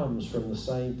only comes from the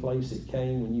same place it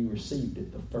came when you received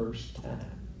it the first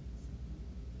time.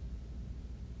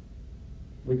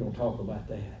 We're going to talk about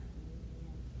that.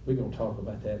 We're going to talk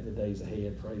about that in the days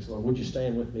ahead. Praise the Lord. Would you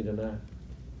stand with me tonight?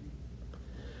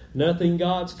 Nothing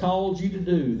God's called you to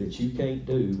do that you can't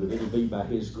do, but it'll be by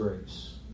His grace.